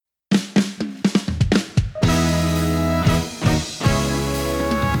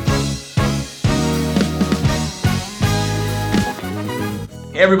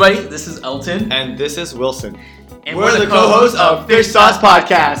everybody, this is Elton. And this is Wilson. And we're the co-hosts of Fish Sauce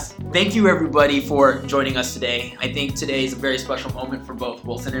Podcast. Thank you everybody for joining us today. I think today is a very special moment for both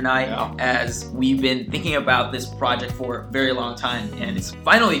Wilson and I, as we've been thinking about this project for a very long time and it's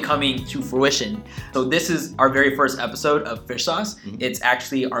finally coming to fruition. So this is our very first episode of Fish Sauce. It's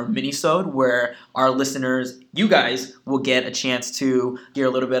actually our mini-sode where our listeners, you guys, will get a chance to hear a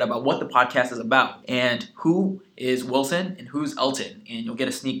little bit about what the podcast is about and who is Wilson and who's Elton, and you'll get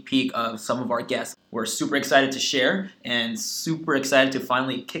a sneak peek of some of our guests. We're super excited to share and super excited to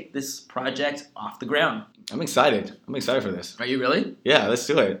finally kick this project off the ground. I'm excited. I'm excited for this. Are you really? Yeah, let's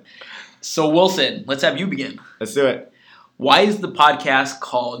do it. So Wilson, let's have you begin. Let's do it. Why is the podcast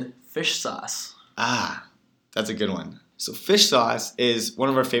called Fish Sauce? That's a good one. So fish sauce is one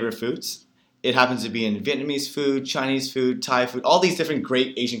of our favorite foods. It happens to be in Vietnamese food, Chinese food, Thai food, all these different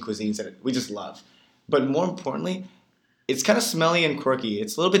great Asian cuisines that we just love. But more importantly, it's kind of smelly and quirky.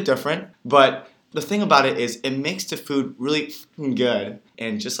 It's a little bit different, but the thing about it is it makes the food really good.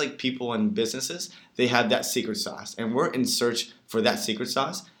 And just like people and businesses, they have that secret sauce. And we're in search for that secret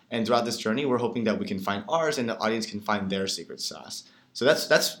sauce. And throughout this journey, we're hoping that we can find ours and the audience can find their secret sauce. So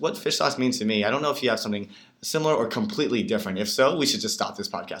that's what fish sauce means to me. I don't know if you have something similar or completely different. If so, we should just stop this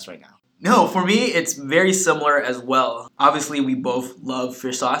podcast right now. No, for me, it's very similar as well. Obviously, we both love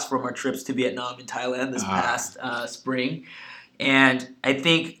fish sauce from our trips to Vietnam and Thailand this past spring. And I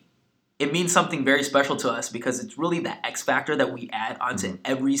think it means something very special to us because it's really the X factor that we add onto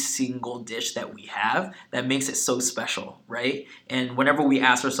every single dish that we have that makes it so special, right? And whenever we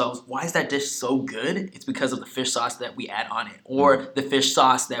ask ourselves, why is that dish so good? It's because of the fish sauce that we add on it or the fish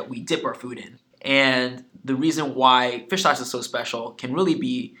sauce that we dip our food in. And the reason why fish sauce is so special can really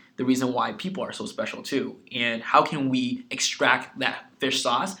be the reason why people are so special too. And how can we extract that fish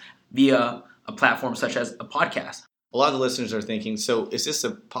sauce via a platform such as a podcast? A lot of the listeners are thinking, so is this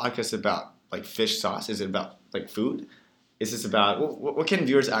a podcast about like fish sauce? Is it about like food? Is this about, what can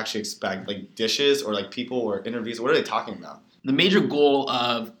viewers actually expect? Like dishes or like people or interviews? What are they talking about? The major goal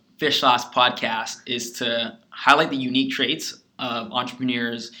of Fish Sauce Podcast is to highlight the unique traits of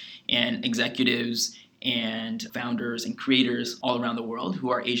entrepreneurs and executives and founders and creators all around the world who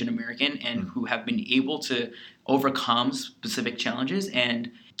are Asian American and who have been able to overcome specific challenges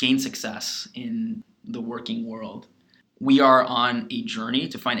and gain success in the working world. We are on a journey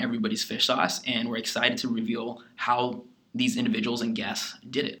to find everybody's fish sauce, and we're excited to reveal how these individuals and guests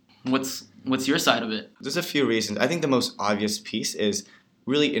did it. What's your side of it? There's a few reasons. I think the most obvious piece is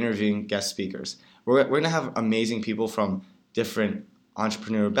really interviewing guest speakers. We're going to have amazing people from different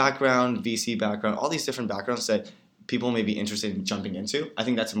entrepreneurial background, VC background, all these different backgrounds that people may be interested in jumping into. I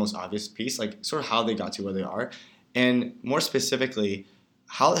think that's the most obvious piece, like sort of how they got to where they are. And more specifically,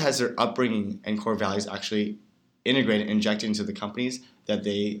 how has their upbringing and core values actually integrated, injected into the companies that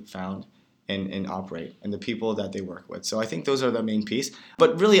they found and operate and the people that they work with. So I think those are the main piece.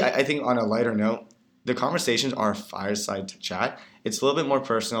 But really, I think on a lighter note, the conversations are fireside chat. It's a little bit more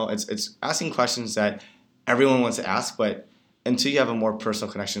personal. It's asking questions that everyone wants to ask, but until you have a more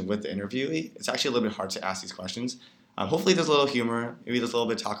personal connection with the interviewee, it's actually a little bit hard to ask these questions. Hopefully there's a little humor, maybe there's a little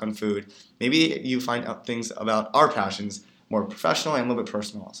bit of talk on food. Maybe you find out things about our passions, more professional and a little bit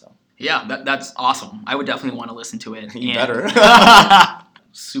personal also. Yeah, that's awesome. I would definitely want to listen to it. You better.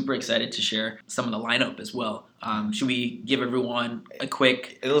 Super excited to share some of the lineup as well. Should we give everyone a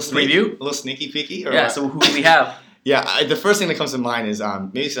quick preview? A little sneaky peeky? Or what? So who do we have? The first thing that comes to mind is maybe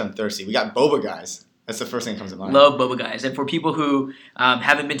because I'm thirsty. We got Boba Guys. That's the first thing that comes to mind. Love Boba Guys. And for people who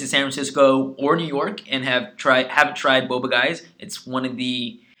haven't been to San Francisco or New York and haven't tried Boba Guys, it's one of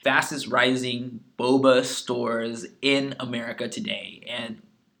the fastest rising boba stores in America today. And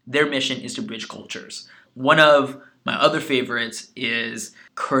their mission is to bridge cultures. One of my other favorites is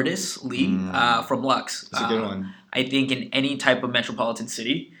Curtis Lee from Lux. That's a good one. I think in any type of metropolitan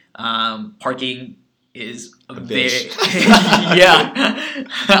city, parking is a bitch.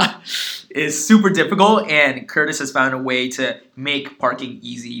 is super difficult, and Curtis has found a way to make parking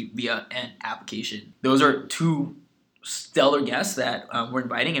easy via an application. Those are two stellar guests that we're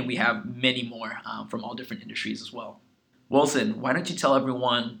inviting, and we have many more from all different industries as well. Wilson, why don't you tell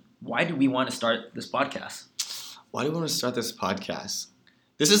everyone, why do we want to start this podcast? Why do we want to start this podcast?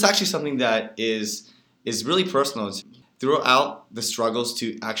 This is actually something that is really personal. Throughout the struggles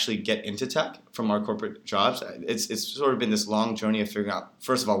to actually get into tech from our corporate jobs, it's sort of been this long journey of figuring out,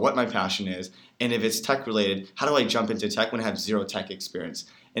 first of all, what my passion is, and if it's tech related, how do I jump into tech when I have zero tech experience?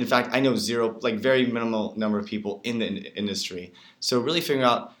 In fact, I know very minimal number of people in the industry. So really figuring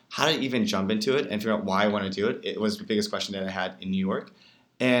out how to even jump into it and figure out why I want to do it, it was the biggest question that I had in New York.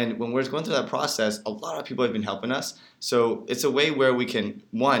 And when we're going through that process, a lot of people have been helping us. So it's a way where we can,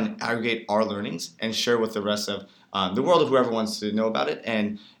 one, aggregate our learnings and share with the rest of the world, of whoever wants to know about it,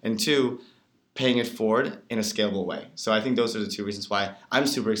 and two, paying it forward in a scalable way. So I think those are the two reasons why I'm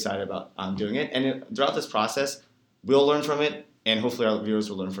super excited about doing it. And throughout this process, we'll learn from it, and hopefully our viewers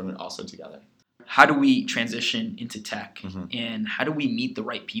will learn from it also together. How do we transition into tech? Mm-hmm. And how do we meet the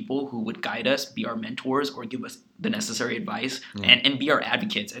right people who would guide us, be our mentors, or give us the necessary advice, and be our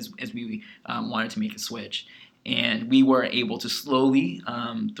advocates as we wanted to make a switch? And we were able to slowly,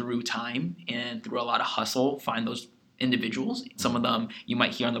 through time and through a lot of hustle, find those individuals. Some of them you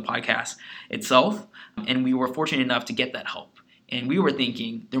might hear on the podcast itself. And we were fortunate enough to get that help. And we were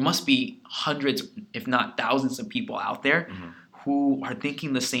thinking there must be hundreds, if not thousands of people out there who are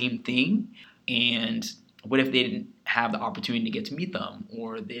thinking the same thing. And what if they didn't have the opportunity to get to meet them,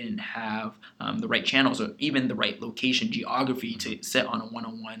 or they didn't have the right channels or even the right location, geography to sit on a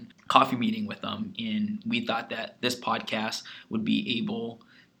one-on-one coffee meeting with them? And we thought that this podcast would be able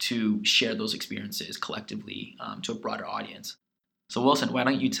to share those experiences collectively to a broader audience. So Wilson, why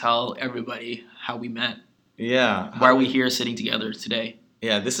don't you tell everybody how we met? Yeah. Why are we here sitting together today?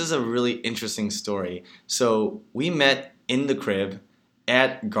 Yeah, this is a really interesting story. So we met in the crib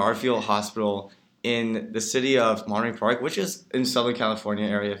at Garfield Hospital in the city of Monterey Park, which is in Southern California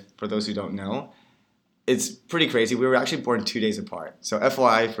area, for those who don't know. It's pretty crazy. We were actually born 2 days apart. So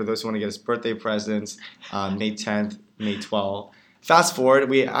FYI, for those who want to get us birthday presents, May 10th, May 12th. Fast forward,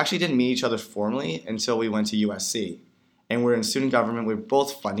 we actually didn't meet each other formally until we went to USC. And we're in student government. We're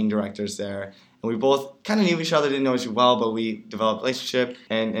both funding directors there. And we both kind of knew each other, didn't know each other well, but we developed a relationship.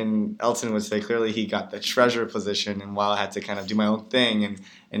 And Elton would say clearly he got the treasurer position, and while I had to kind of do my own thing.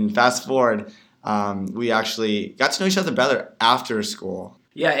 And fast forward, we actually got to know each other better after school.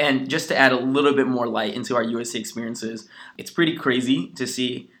 Yeah, and just to add a little bit more light into our USC experiences, it's pretty crazy to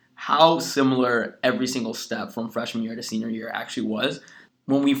see how similar every single step from freshman year to senior year actually was.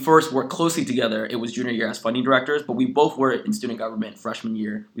 When we first worked closely together, it was junior year as funding directors, but we both were in student government freshman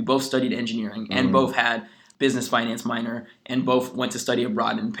year. We both studied engineering and both had business finance minor and both went to study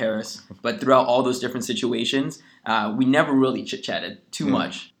abroad in Paris. But throughout all those different situations, we never really chit-chatted too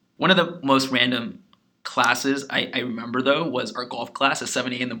much. One of the most random classes I remember, though, was our golf class at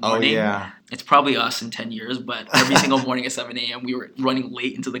 7 a.m. in the morning. Oh, yeah. It's probably us in 10 years, but every single morning at 7 a.m. we were running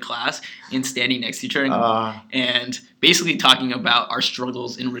late into the class and standing next to each other and basically talking about our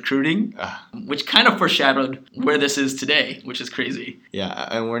struggles in recruiting, which kind of foreshadowed where this is today, which is crazy. Yeah,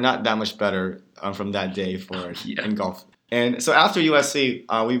 and we're not that much better from that day forward in golf. And so after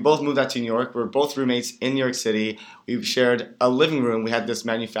USC, we both moved out to New York. We were both roommates in New York City. We shared a living room. We had this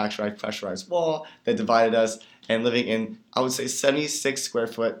manufactured pressurized wall that divided us, and living in, I would say, 76 square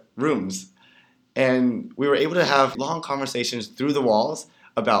foot rooms. And we were able to have long conversations through the walls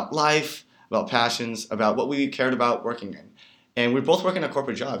about life, about passions, about what we cared about working in. And we were both working at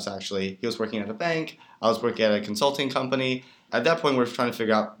corporate jobs, actually. He was working at a bank. I was working at a consulting company. At that point, we were trying to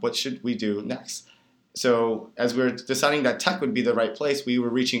figure out what should we do next. So as we were deciding that tech would be the right place, we were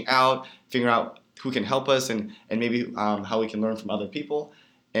reaching out, figuring out who can help us and maybe how we can learn from other people.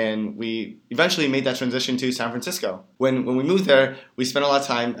 And we eventually made that transition to San Francisco. When we moved there, we spent a lot of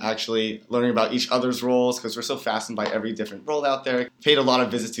time actually learning about each other's roles because we're so fascinated by every different role out there. Paid a lot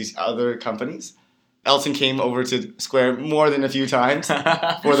of visits to other companies. Elton came over to Square more than a few times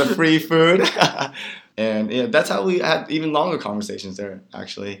for the free food. And yeah, that's how we had even longer conversations there,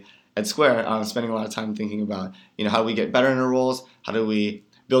 actually. At Square, spending a lot of time thinking about, how do we get better in our roles, how do we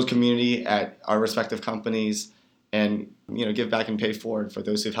build community at our respective companies, and give back and pay forward for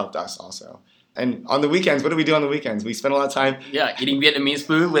those who've helped us also. And on the weekends, what do we do on the weekends? We spend a lot of time eating Vietnamese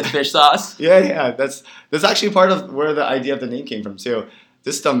food with fish sauce. Yeah. That's actually part of where the idea of the name came from too.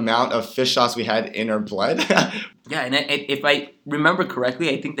 Just the amount of fish sauce we had in our blood. Yeah, and if I remember correctly,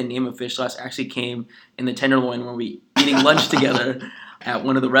 I think the name of fish sauce actually came in the Tenderloin when we eating lunch together at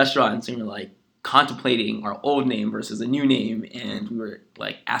one of the restaurants, and we were contemplating our old name versus a new name, and we were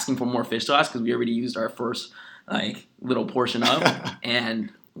asking for more fish sauce because we already used our first little portion of,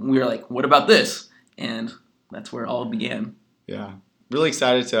 and we were what about this? And that's where it all began. Yeah, really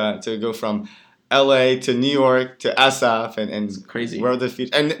excited to go from LA to New York to SF and crazy. Where the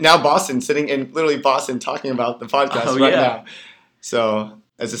future, and now Boston, sitting in literally Boston talking about the podcast now. So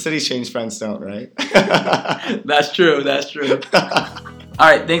as the cities change, friends don't, right? That's true. All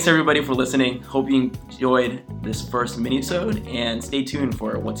right, thanks everybody for listening. Hope you enjoyed this first mini-sode, and stay tuned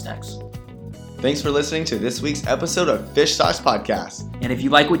for what's next. Thanks for listening to this week's episode of Fish Sauce Podcast. And if you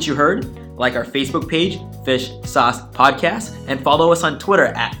like what you heard, like our Facebook page, Fish Sauce Podcast, and follow us on Twitter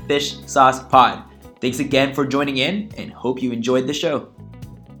at Fish Sauce Pod. Thanks again for joining in, and hope you enjoyed the show.